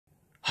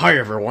Hi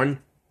everyone,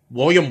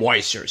 William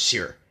Weissers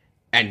here,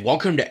 and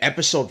welcome to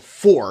episode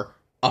 4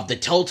 of the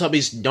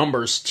Teletubbies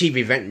Numbers TV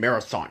Event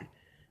Marathon.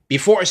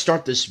 Before I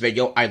start this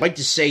video, I'd like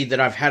to say that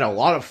I've had a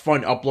lot of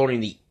fun uploading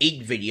the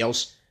 8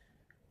 videos,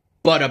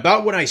 but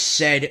about when I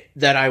said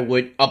that I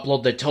would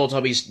upload the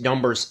Teletubbies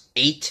Numbers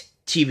 8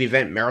 TV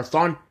Event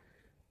Marathon,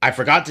 I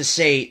forgot to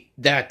say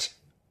that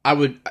I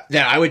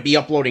would be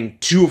uploading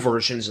 2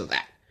 versions of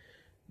that.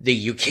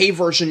 The UK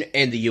version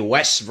and the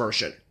US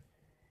version.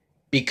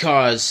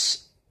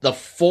 Because the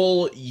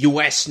full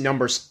US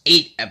Numbers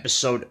 8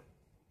 episode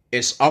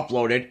is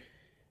uploaded,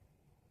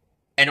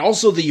 and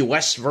also the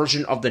US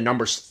version of the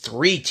Numbers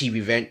 3 TV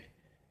event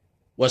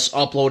was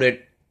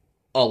uploaded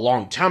a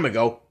long time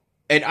ago,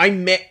 and I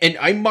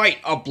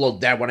might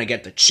upload that when I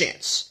get the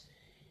chance.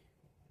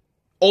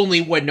 Only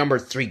when number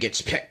 3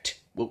 gets picked.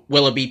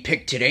 Will it be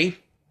picked today?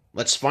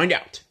 Let's find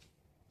out.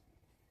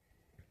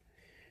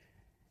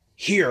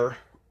 Here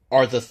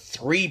are the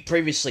 3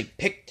 previously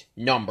picked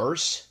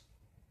numbers.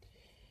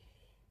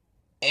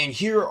 And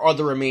here are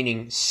the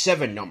remaining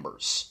 7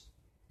 numbers.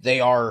 They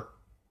are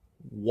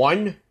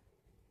 1,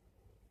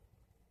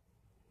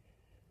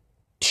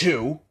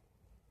 2,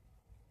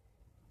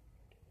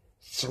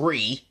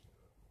 3,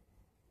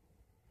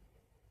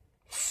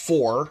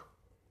 4,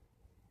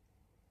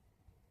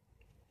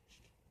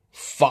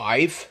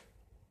 5,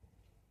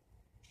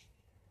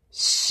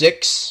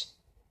 6,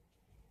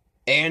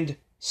 and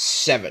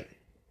 7.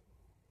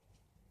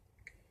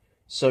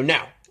 So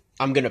now,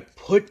 I'm going to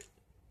put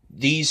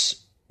these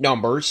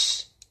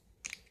numbers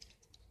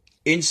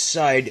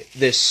inside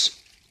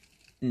this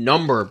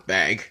number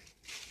bag.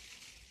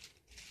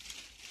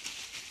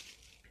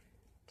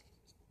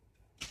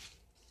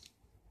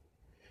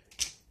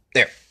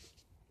 There.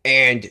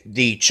 And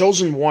the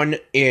chosen one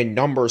in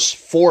Numbers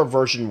 4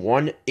 version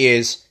 1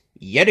 is,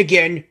 yet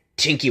again,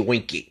 Tinky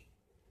Winky.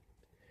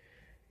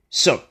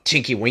 So,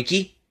 Tinky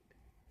Winky,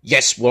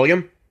 yes,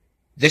 William,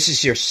 this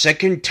is your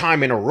second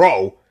time in a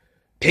row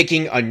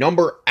picking a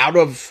number out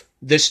of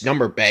this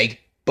number bag,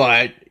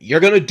 but you're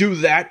going to do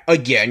that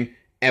again,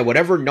 and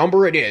whatever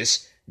number it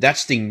is,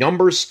 that's the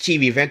Numbers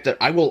TV event that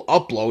I will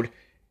upload,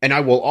 and I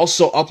will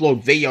also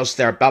upload videos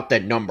that are about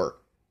that number.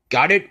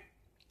 Got it?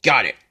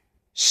 Got it.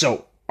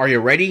 So, are you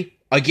ready?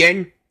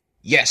 Again?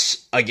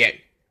 Yes, again.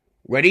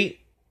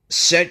 Ready,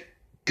 set,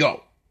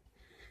 go.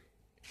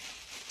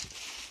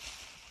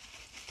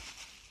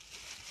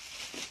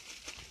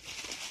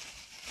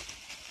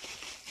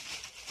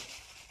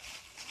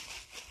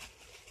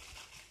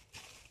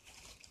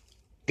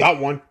 Got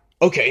one.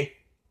 Okay,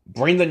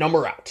 bring the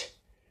number out.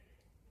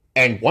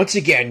 And once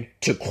again,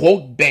 to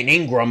quote Ben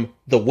Ingram,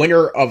 the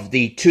winner of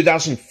the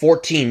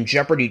 2014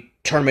 Jeopardy!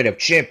 Tournament of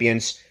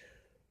Champions,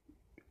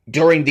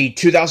 during the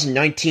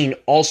 2019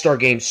 All-Star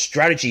Game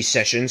strategy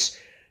sessions,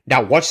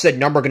 now what's that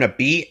number going to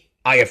be?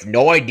 I have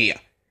no idea.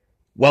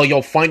 Well,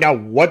 you'll find out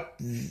what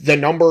the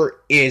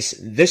number is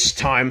this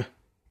time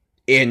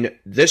in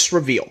this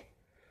reveal.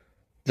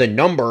 The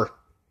number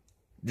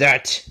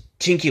that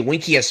Tinky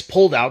Winky has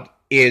pulled out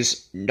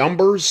is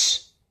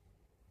Numbers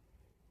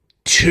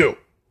 2.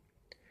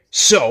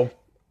 So,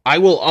 I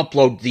will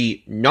upload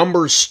the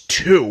Numbers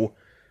 2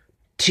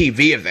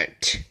 TV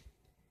event.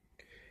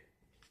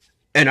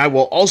 And I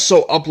will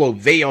also upload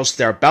videos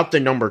that are about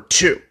the number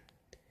 2.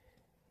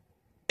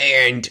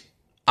 And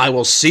I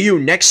will see you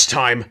next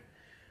time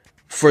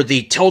for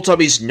the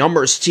Teletubbies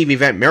Numbers TV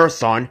event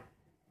marathon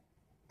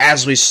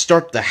as we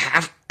start the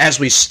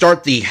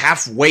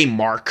halfway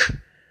mark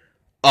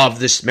of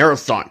this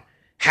marathon.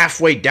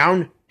 Halfway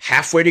down,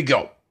 halfway to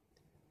go.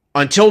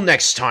 Until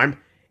next time,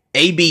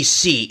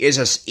 ABC is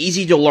as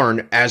easy to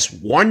learn as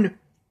 1,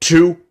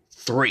 2,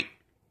 3.